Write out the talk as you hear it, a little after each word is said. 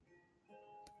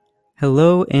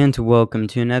Hello and welcome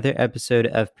to another episode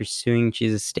of Pursuing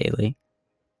Jesus Daily.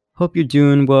 Hope you're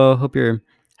doing well. Hope you're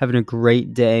having a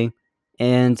great day.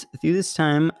 And through this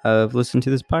time of listening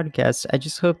to this podcast, I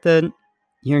just hope that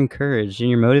you're encouraged and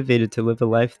you're motivated to live a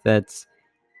life that's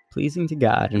pleasing to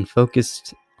God and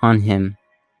focused on Him.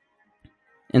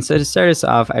 And so to start us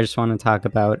off, I just want to talk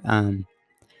about an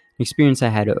experience I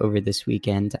had over this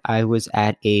weekend. I was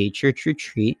at a church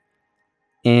retreat,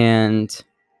 and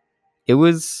it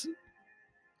was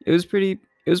pretty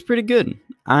good.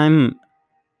 And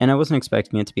I wasn't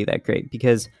expecting it to be that great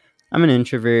because I'm an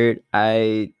introvert.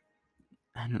 I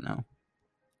don't know.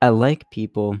 I like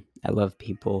people. I love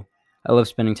people. I love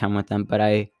spending time with them, but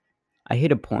I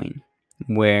hit a point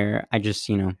where I just,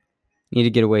 need to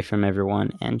get away from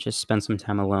everyone and just spend some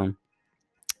time alone.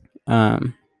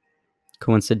 Um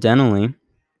Coincidentally,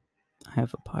 I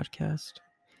have a podcast.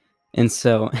 And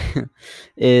so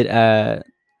it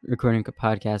recording a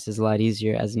podcast is a lot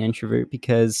easier as an introvert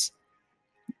because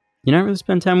you don't really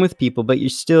spend time with people, but you're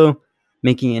still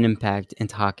making an impact and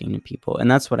talking to people.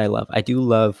 And that's what I love. I do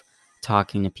love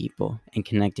talking to people and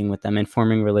connecting with them and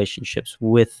forming relationships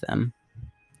with them.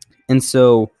 And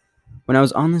so when I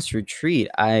was on this retreat,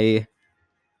 I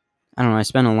don't know, I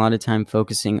spent a lot of time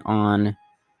focusing on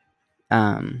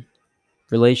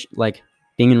like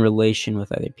being in relation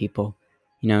with other people,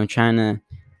 trying to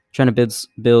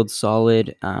build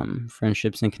solid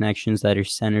friendships and connections that are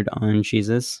centered on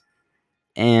Jesus.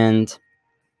 And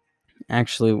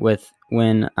actually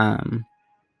when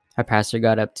our pastor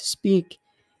got up to speak,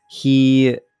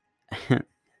 he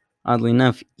oddly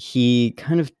enough, he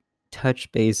kind of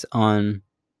touched base on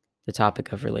the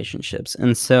topic of relationships.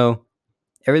 And so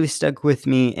it really stuck with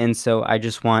me, and so I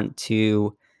just want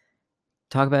to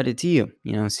talk about it to you,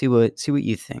 see what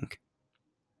you think.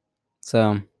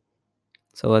 So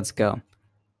let's go.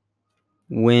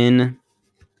 When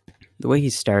the way he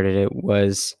started it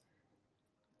was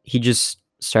he just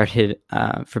started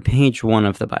for page 1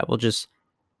 of the Bible, just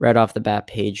right off the bat,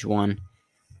 page 1.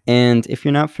 And if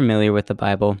you're not familiar with the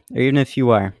Bible, or even if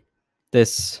you are,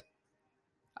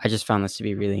 I just found this to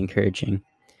be really encouraging,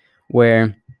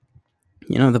 where,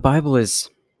 the Bible is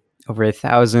over a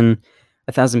thousand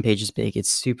pages big.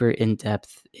 It's super in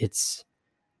depth. It's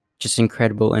just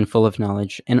incredible and full of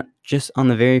knowledge. And just on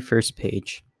the very first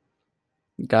page,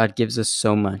 God gives us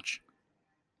so much.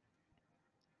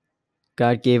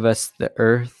 God gave us the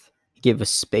earth. He gave us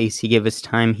space. He gave us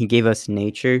time. He gave us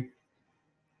nature.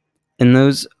 And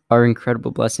those are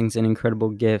incredible blessings and incredible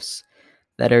gifts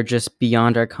that are just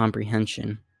beyond our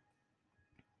comprehension.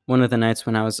 One of the nights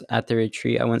when I was at the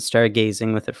retreat, I went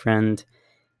stargazing with a friend,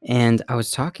 and I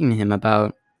was talking to him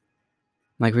about,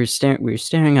 like, we were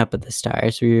staring up at the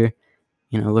stars. We were,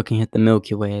 looking at the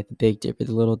Milky Way, the Big Dipper,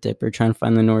 the Little Dipper, trying to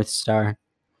find the North Star.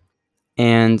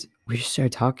 And we just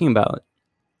started talking about,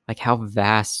 like, how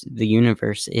vast the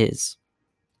universe is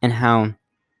and how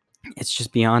it's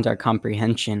just beyond our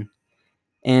comprehension.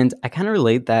 And I kind of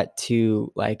relate that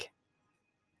to,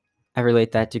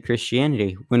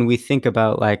 Christianity. When we think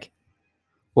about,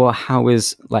 well, how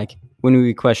is, when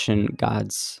we question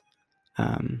God's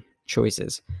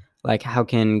choices, how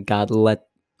can God let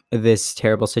this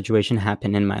terrible situation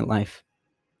happen in my life?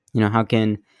 How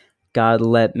can God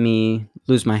let me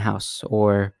lose my house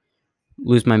or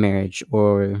lose my marriage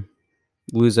or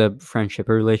lose a friendship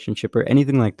or relationship or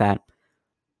anything like that?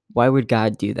 Why would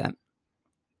God do that?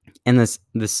 And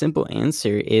the simple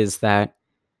answer is that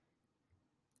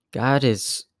God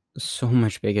is so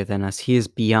much bigger than us. He is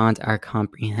beyond our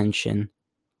comprehension.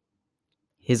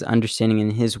 His understanding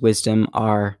and his wisdom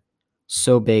are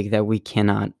so big that we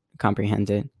cannot comprehend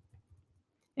it.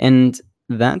 And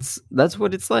that's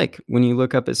what it's like when you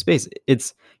look up at space.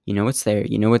 It's, it's there,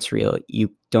 it's real. You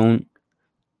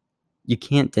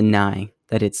can't deny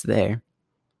that it's there.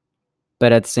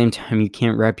 But at the same time, you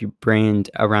can't wrap your brain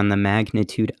around the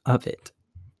magnitude of it.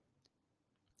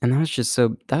 And that was just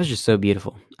so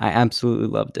beautiful. I absolutely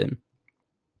loved it.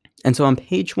 And so on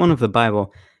page 1 of the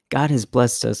Bible, God has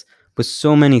blessed us with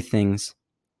so many things.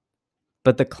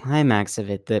 But the climax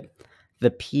of it, the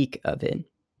peak of it,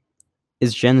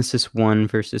 is Genesis 1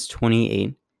 verses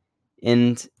 28,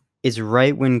 and is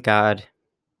right when God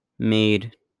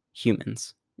made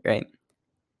humans, right?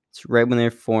 It's right when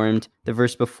they're formed. The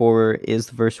verse before is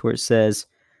the verse where it says,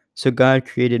 "So God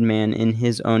created man in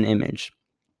his own image.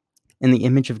 In the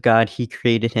image of God, he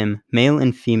created him. Male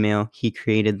and female, he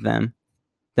created them."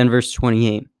 Then verse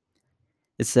 28,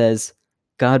 it says,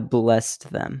 "God blessed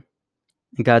them.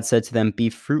 And God said to them, 'Be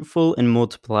fruitful and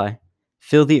multiply.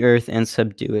 Fill the earth and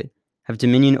subdue it. Have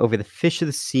dominion over the fish of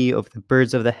the sea, over the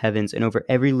birds of the heavens, and over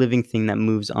every living thing that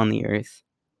moves on the earth.'"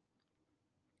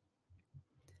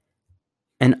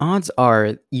 And odds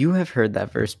are you have heard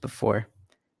that verse before.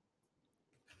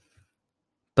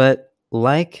 But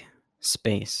like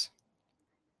space,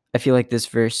 I feel like this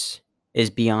verse is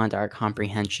beyond our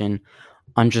comprehension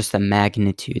on just the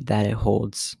magnitude that it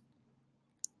holds.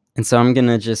 And so I'm going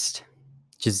to just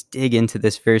dig into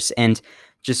this verse, and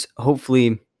just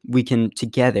hopefully we can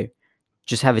together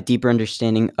just have a deeper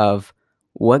understanding of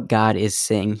what God is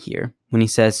saying here when he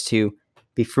says to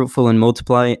be fruitful and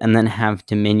multiply and then have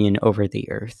dominion over the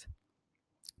earth.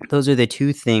 Those are the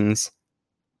two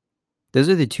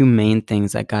main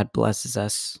things that God blesses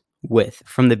us with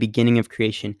from the beginning of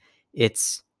creation.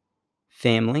 It's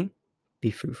family,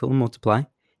 be fruitful and multiply,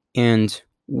 and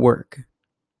work.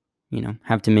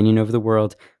 Have dominion over the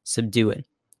world, subdue it.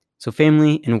 So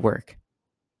family and work.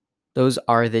 Those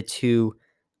are the two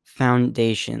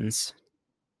foundations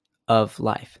of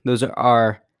life.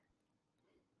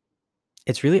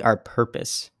 It's really our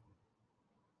purpose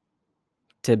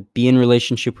to be in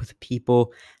relationship with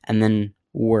people and then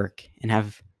work and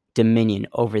have dominion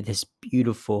over this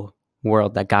beautiful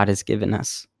world that God has given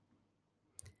us.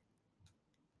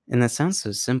 And that sounds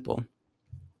so simple.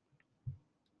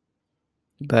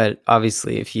 But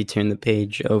obviously, if you turn the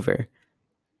page over,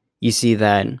 you see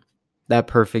that that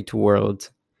perfect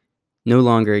world no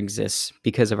longer exists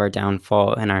because of our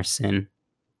downfall and our sin.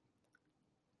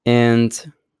 And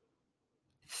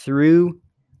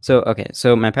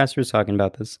so my pastor was talking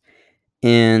about this,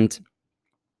 and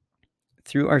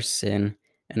through our sin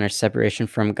and our separation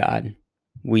from God,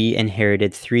 we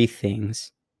inherited three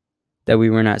things that we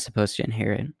were not supposed to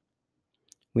inherit.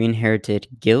 We inherited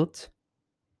guilt,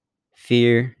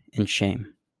 fear, and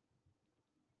shame.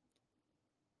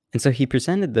 And so he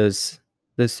presented those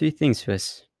three things to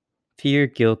us: fear,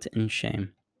 guilt, and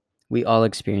shame. We all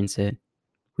experience it.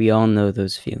 We all know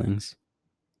those feelings.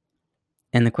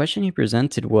 And the question he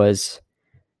presented was,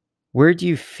 where do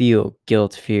you feel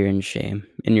guilt, fear, and shame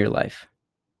in your life?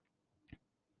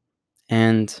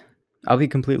 And I'll be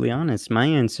completely honest, my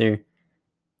answer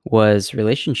was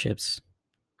relationships.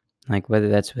 Like whether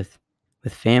that's with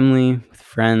family, with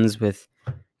friends, with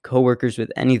coworkers,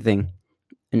 with anything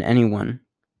and anyone.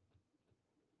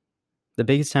 The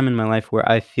biggest time in my life where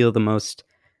I feel the most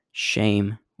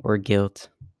shame or guilt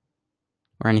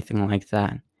or anything like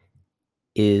that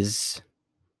is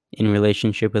in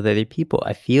relationship with other people.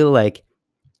 I feel like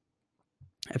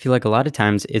a lot of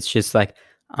times it's just like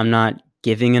I'm not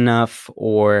giving enough,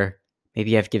 or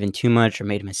maybe I've given too much or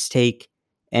made a mistake,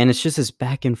 and it's just this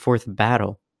back and forth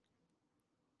battle.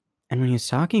 And when he was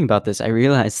talking about this, I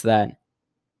realized that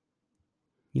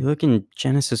you look in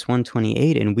Genesis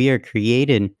 1:28, and we are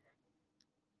created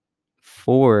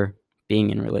for being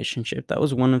in relationship. That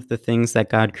was one of the things that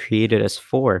God created us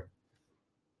for.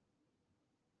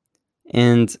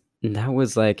 And that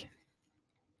was like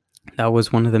that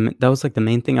was like the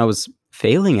main thing I was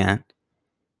failing at.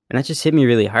 And that just hit me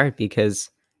really hard because,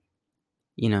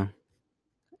 you know,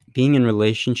 being in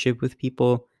relationship with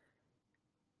people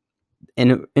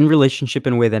and in relationship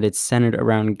in a way that it's centered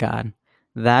around God,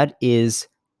 that's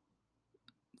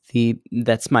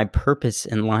my purpose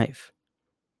in life.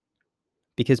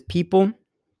 Because people,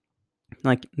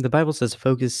 like the Bible says,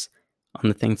 focus on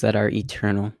the things that are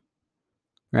eternal,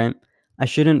 right? I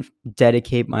shouldn't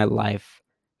dedicate my life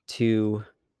to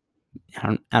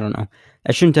I don't know.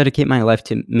 I shouldn't dedicate my life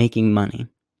to making money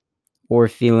or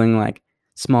feeling like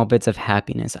small bits of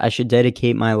happiness. I should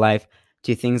dedicate my life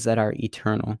to things that are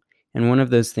eternal. And one of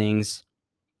those things,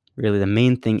 really the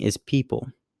main thing, is people.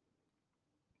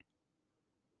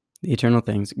 The eternal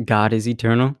things. God is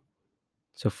eternal,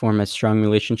 so form a strong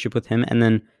relationship with him, and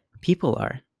then people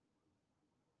are.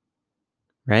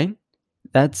 Right?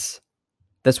 That's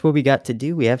what we got to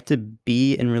do. We have to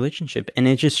be in relationship. And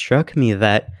it just struck me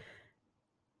that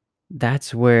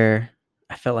that's where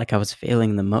I felt like I was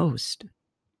failing the most.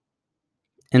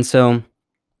 And so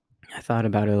I thought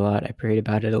about it a lot. I prayed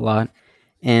about it a lot.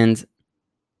 And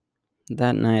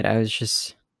that night I was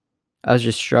just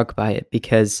struck by it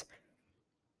because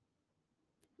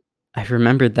I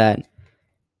remembered that,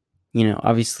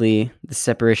 obviously the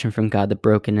separation from God, the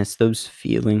brokenness, those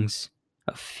feelings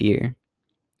of fear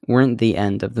weren't the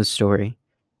end of the story,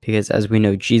 because as we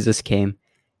know, Jesus came.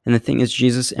 And the thing is,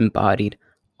 Jesus embodied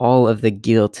all of the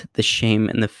guilt, the shame,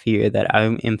 and the fear that I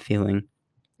am feeling.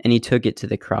 And he took it to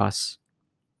the cross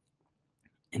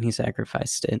and he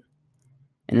sacrificed it.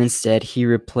 And instead, he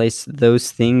replaced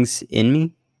those things in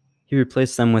me. He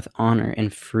replaced them with honor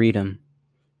and freedom.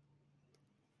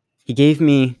 He gave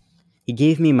me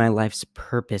my life's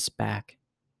purpose back.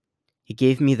 He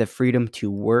gave me the freedom to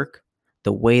work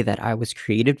the way that I was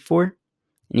created for.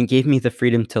 And he gave me the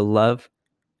freedom to love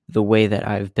the way that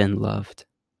I've been loved.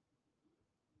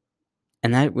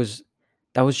 And that was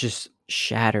just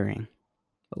shattering,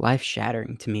 life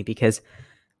shattering to me, because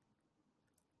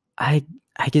I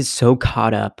I get so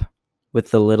caught up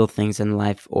with the little things in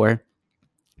life, or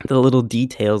the little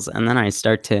details, and then I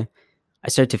start to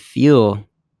feel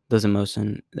those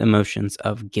emotions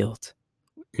of guilt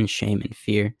and shame and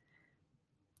fear.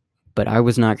 But I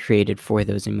was not created for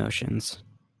those emotions.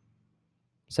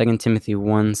 2 Timothy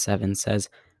 1:7 says,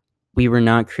 "We were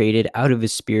not created out of a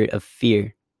spirit of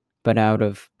fear, but out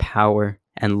of power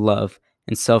and love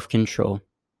and self-control."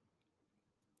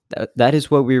 That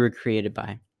is what we were created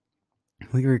by.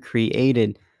 We were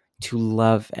created to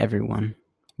love everyone.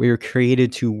 We were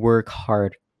created to work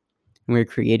hard. And we were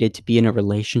created to be in a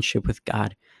relationship with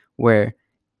God where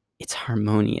it's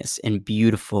harmonious and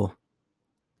beautiful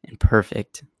and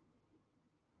perfect.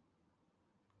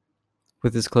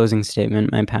 With his closing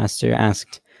statement, my pastor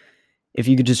asked if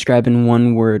you could describe in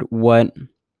one word what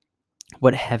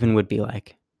heaven would be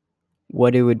like,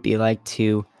 what it would be like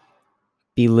to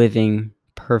be living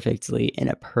perfectly in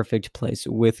a perfect place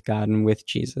with God and with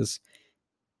Jesus.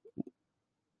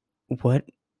 What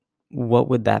what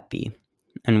would that be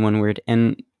in one word?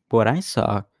 And what I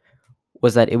saw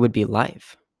was that it would be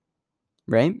life,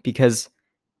 right? Because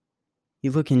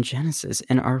you look in Genesis,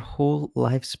 and our whole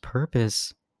life's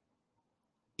purpose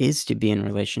is to be in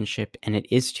relationship, and it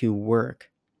is to work.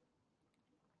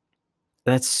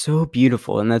 That's so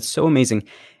beautiful and that's so amazing.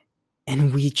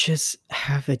 And we just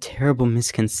have a terrible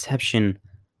misconception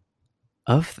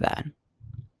of that,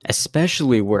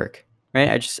 especially work, right?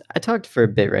 I talked for a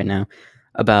bit right now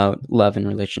about love and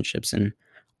relationships and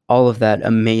all of that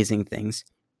amazing things.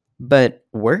 But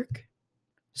work,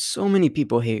 so many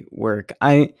people hate work.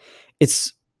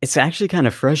 It's actually kind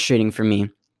of frustrating for me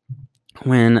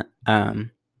when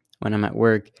when I'm at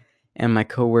work and my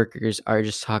coworkers are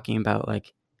just talking about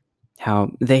like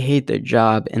how they hate their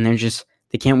job, and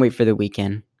they can't wait for the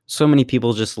weekend. So many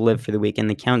people just live for the weekend.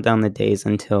 They count down the days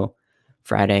until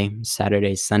Friday,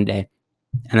 Saturday, Sunday,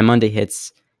 and then Monday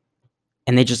hits,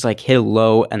 and they just like hit a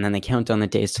low, and then they count down the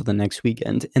days till the next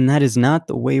weekend. And that is not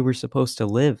the way we're supposed to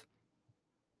live.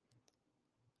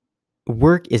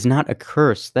 Work is not a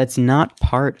curse. That's not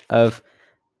part of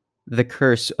the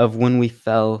curse of when we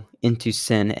fell into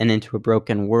sin and into a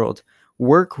broken world.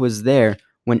 Work was there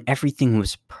when everything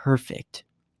was perfect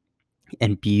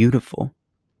and beautiful.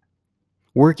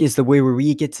 Work is the way where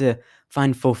we get to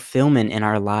find fulfillment in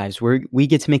our lives, where we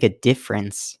get to make a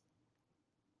difference.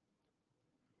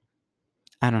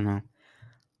 I don't know.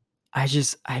 I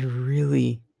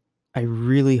really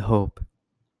hope,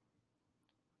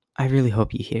 I really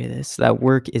hope you hear this, that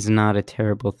work is not a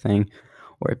terrible thing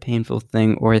or a painful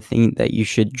thing or a thing that you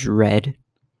should dread,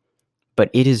 but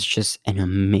it is just an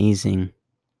amazing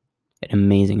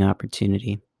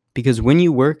opportunity. Because when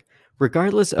you work,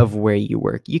 regardless of where you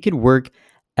work, you could work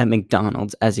at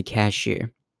McDonald's as a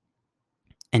cashier,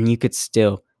 and you could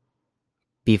still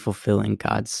be fulfilling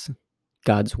God's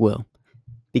will.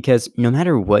 Because no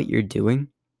matter what you're doing,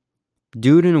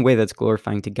 do it in a way that's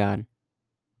glorifying to God,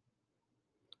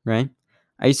 right?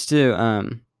 I used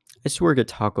to work at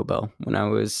Taco Bell when I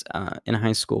was in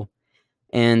high school,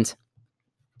 and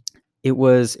it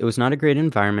was not a great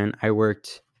environment. I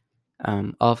worked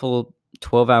awful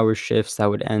 12-hour shifts that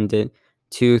would end at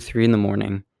 2, 3 in the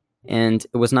morning, and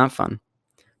it was not fun.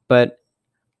 But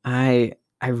I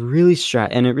really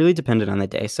strive, and it really depended on the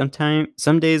day. Some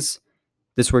days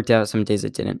this worked out, some days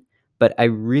it didn't. But I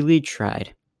really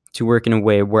tried to work in a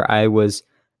way where I was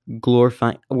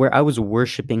where I was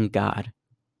worshiping God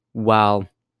while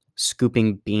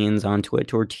scooping beans onto a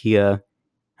tortilla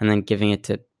and then giving it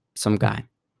to some guy.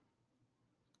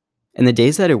 And the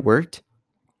days that it worked,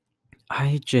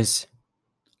 I just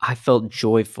I felt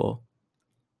joyful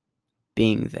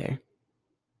being there.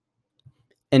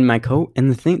 And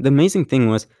the amazing thing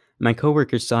was my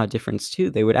coworkers saw a difference too.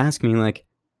 They would ask me like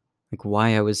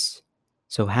why I was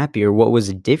so happy or what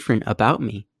was different about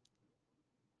me.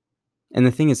 And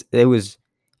the thing is, it was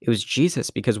Jesus,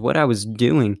 because what I was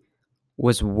doing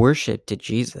was worship to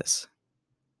Jesus.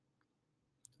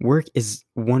 Work is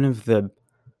one of the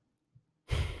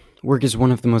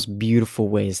most beautiful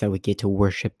ways that we get to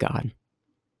worship God,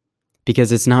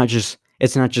 because it's not just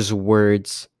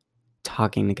words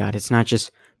talking to God. It's not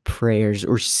just prayers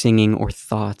or singing or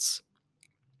thoughts.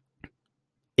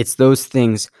 It's those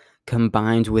things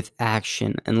combined with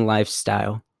action and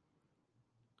lifestyle.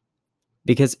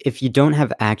 Because if you don't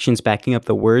have actions backing up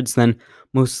the words, then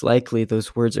most likely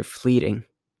those words are fleeting.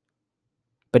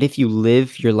 But if you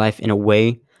live your life in a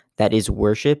way that is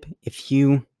worship, if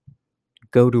you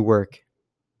go to work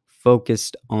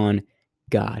focused on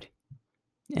God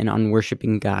and on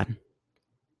worshiping God,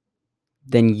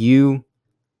 then you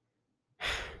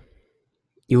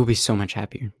will be so much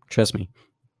happier. Trust me.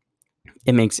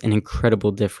 It makes an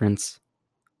incredible difference.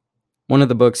 One of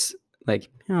the books,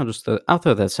 I'll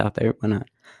throw this out there. Why not?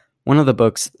 One of the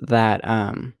books that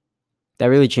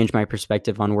really changed my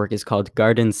perspective on work is called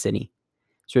Garden City.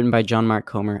 It's written by John Mark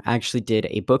Comer. I actually did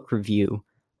a book review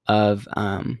of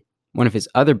one of his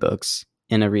other books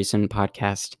in a recent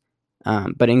podcast.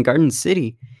 But in Garden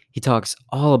City, he talks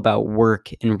all about work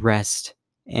and rest,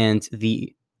 and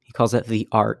he calls that the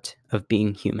art of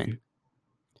being human.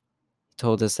 He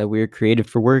told us that we are created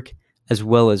for work as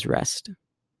well as rest.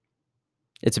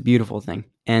 It's a beautiful thing,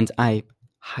 and I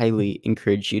highly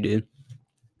encourage you to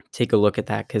take a look at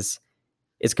that, because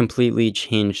it's completely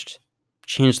changed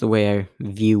the way I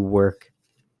view work.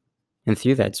 And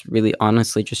through that, it's really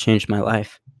honestly just changed my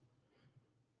life.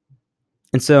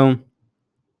 And so,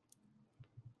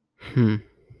 I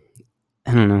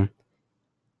don't know.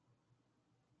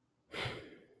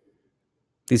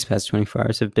 These past 24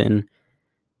 hours have been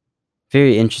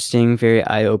very interesting, very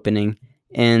eye-opening,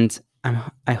 and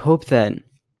I hope that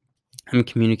I'm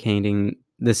communicating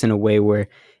this in a way where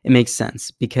it makes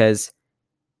sense, because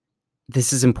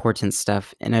this is important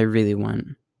stuff, and I really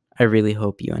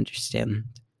hope you understand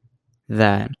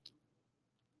that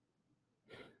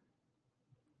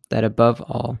above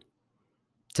all,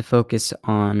 to focus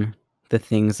on the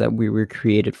things that we were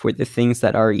created for, the things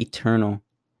that are eternal,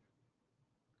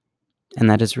 and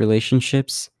that is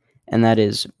relationships, and that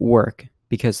is work,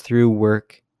 because through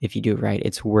work, if you do it right,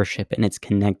 it's worship, and it's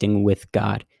connecting with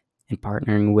God and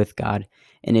partnering with God,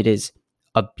 and it is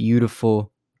a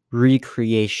beautiful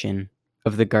recreation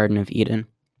of the Garden of Eden.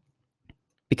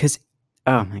 Because,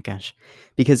 oh my gosh,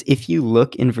 because if you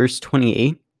look in verse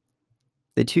 28,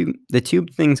 the two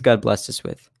things God blessed us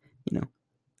with,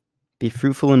 be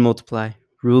fruitful and multiply,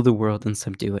 rule the world and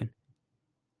subdue it.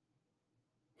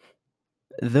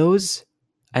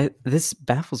 This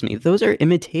baffles me. Those are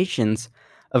imitations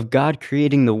of God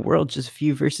creating the world just a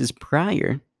few verses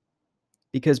prior.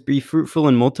 Because be fruitful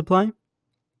and multiply,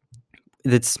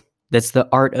 that's the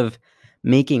art of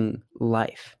making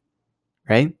life,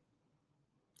 right?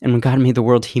 And when God made the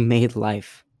world, he made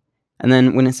life. And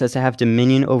then when it says to have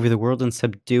dominion over the world and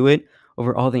subdue it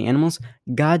over all the animals,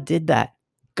 God did that.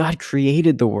 God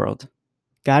created the world.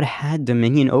 God had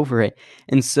dominion over it.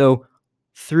 And so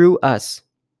through us,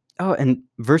 and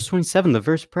verse 27, the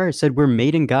verse prior said we're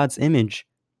made in God's image.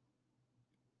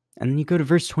 And then you go to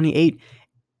verse 28,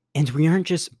 and we aren't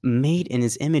just made in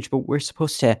his image, but we're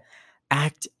supposed to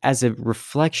act as a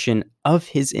reflection of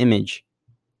his image,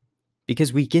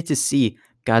 because we get to see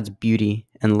God's beauty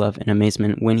and love and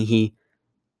amazement when he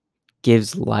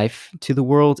gives life to the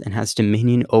world and has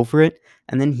dominion over it.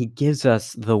 And then he gives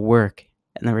us the work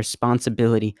and the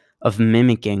responsibility of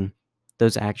mimicking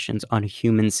those actions on a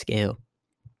human scale.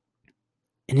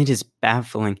 And it is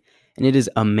baffling, and it is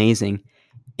amazing,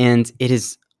 and it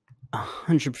is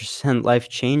 100%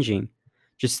 life-changing.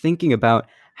 Just thinking about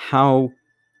how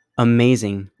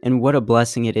amazing and what a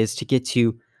blessing it is to get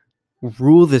to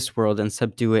rule this world and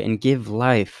subdue it and give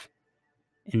life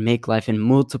and make life and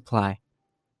multiply,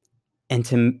 and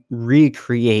to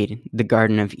recreate the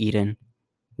Garden of Eden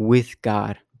with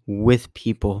God, with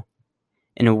people,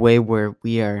 in a way where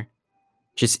we are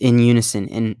just in unison.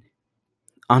 And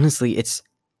honestly, it's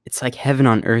like heaven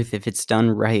on earth if it's done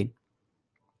right.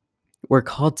 We're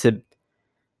called to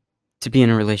be in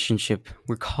a relationship.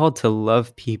 We're called to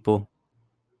love people.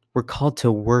 We're called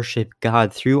to worship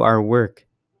God through our work.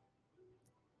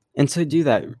 And to do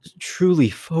that, truly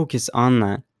focus on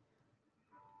that.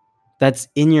 That's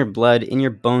in your blood, in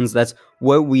your bones. That's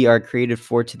what we are created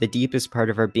for. To the deepest part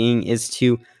of our being is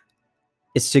to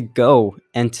go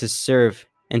and to serve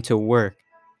and to work.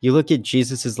 You look at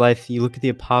Jesus's life, you look at the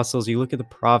apostles, you look at the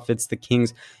prophets, the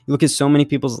kings, you look at so many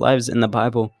people's lives in the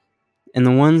Bible, and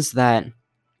the ones that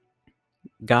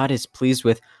God is pleased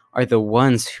with are the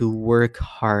ones who work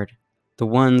hard, the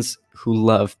ones who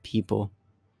love people,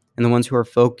 and the ones who are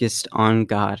focused on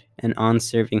God and on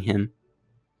serving him.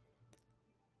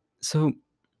 So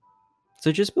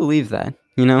just believe that,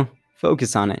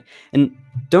 focus on it, and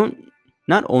don't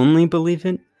not only believe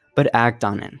it, but act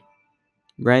on it,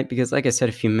 right? Because like I said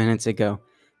a few minutes ago,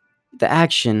 the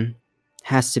action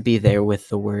has to be there with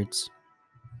the words.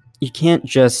 You can't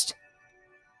just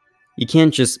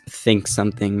think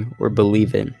something or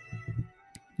believe it.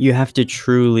 You have to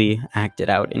truly act it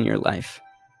out in your life.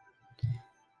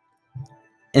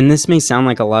 And this may sound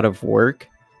like a lot of work,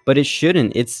 but it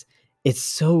shouldn't. It's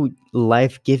so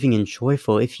life-giving and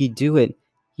joyful. If you do it,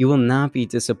 you will not be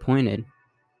disappointed.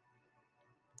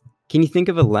 Can you think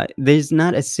of there's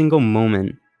not a single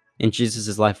moment in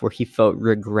Jesus' life where he felt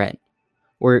regret,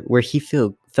 or where he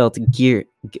felt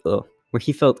where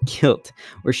he felt guilt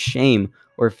or shame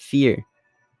or fear.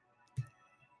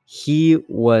 He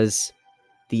was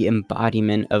the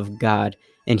embodiment of God,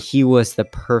 and he was the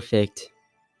perfect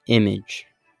image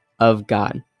of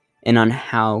God and on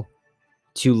how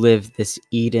to live this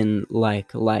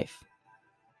Eden-like life.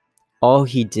 All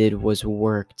he did was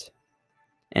worked,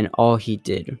 and all he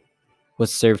did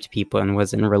was served people and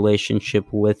was in a relationship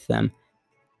with them.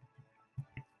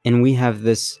 And we have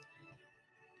this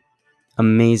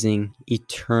amazing,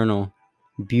 eternal,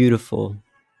 beautiful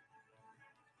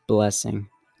blessing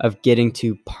of getting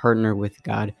to partner with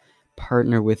God,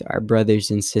 partner with our brothers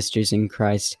and sisters in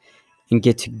Christ, and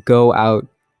get to go out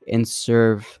and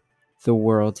serve the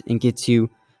world and get to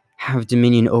have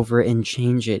dominion over it and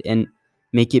change it and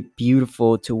make it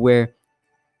beautiful to where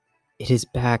it is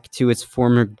back to its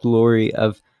former glory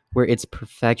of where it's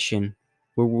perfection,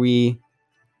 where we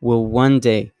will one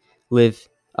day live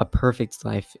a perfect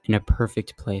life in a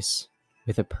perfect place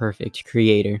with a perfect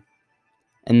creator.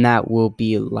 And that will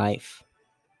be life.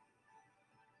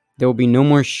 There will be no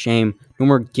more shame, no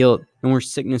more guilt, no more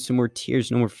sickness, no more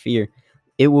tears, no more fear.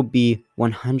 It will be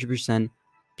 100%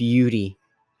 beauty,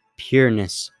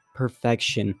 pureness,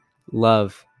 perfection,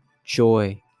 love,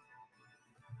 joy,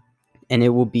 and it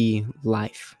will be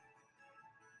life.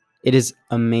 It is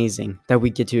amazing that we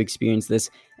get to experience this,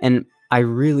 and I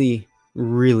really,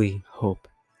 really hope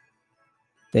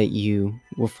that you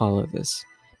will follow this,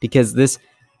 because this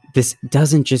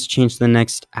doesn't just change the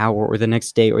next hour or the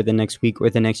next day or the next week or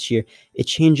the next year. It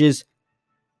changes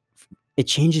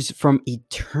from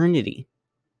eternity.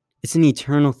 It's an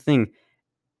eternal thing,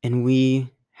 and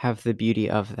we have the beauty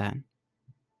of that.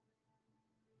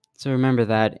 So remember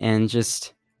that, and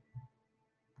just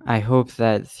I hope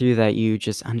that through that you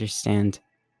just understand,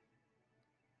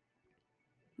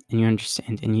 and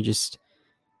you just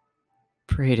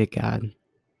pray to God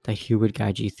that he would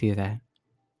guide you through that,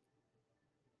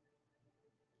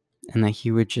 and that he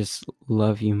would just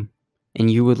love you, and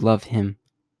you would love him,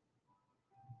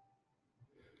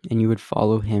 and you would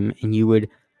follow him, and you would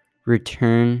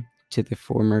return to the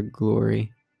former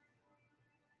glory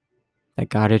that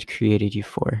God had created you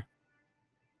for.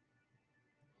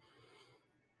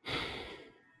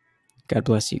 God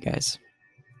bless you guys.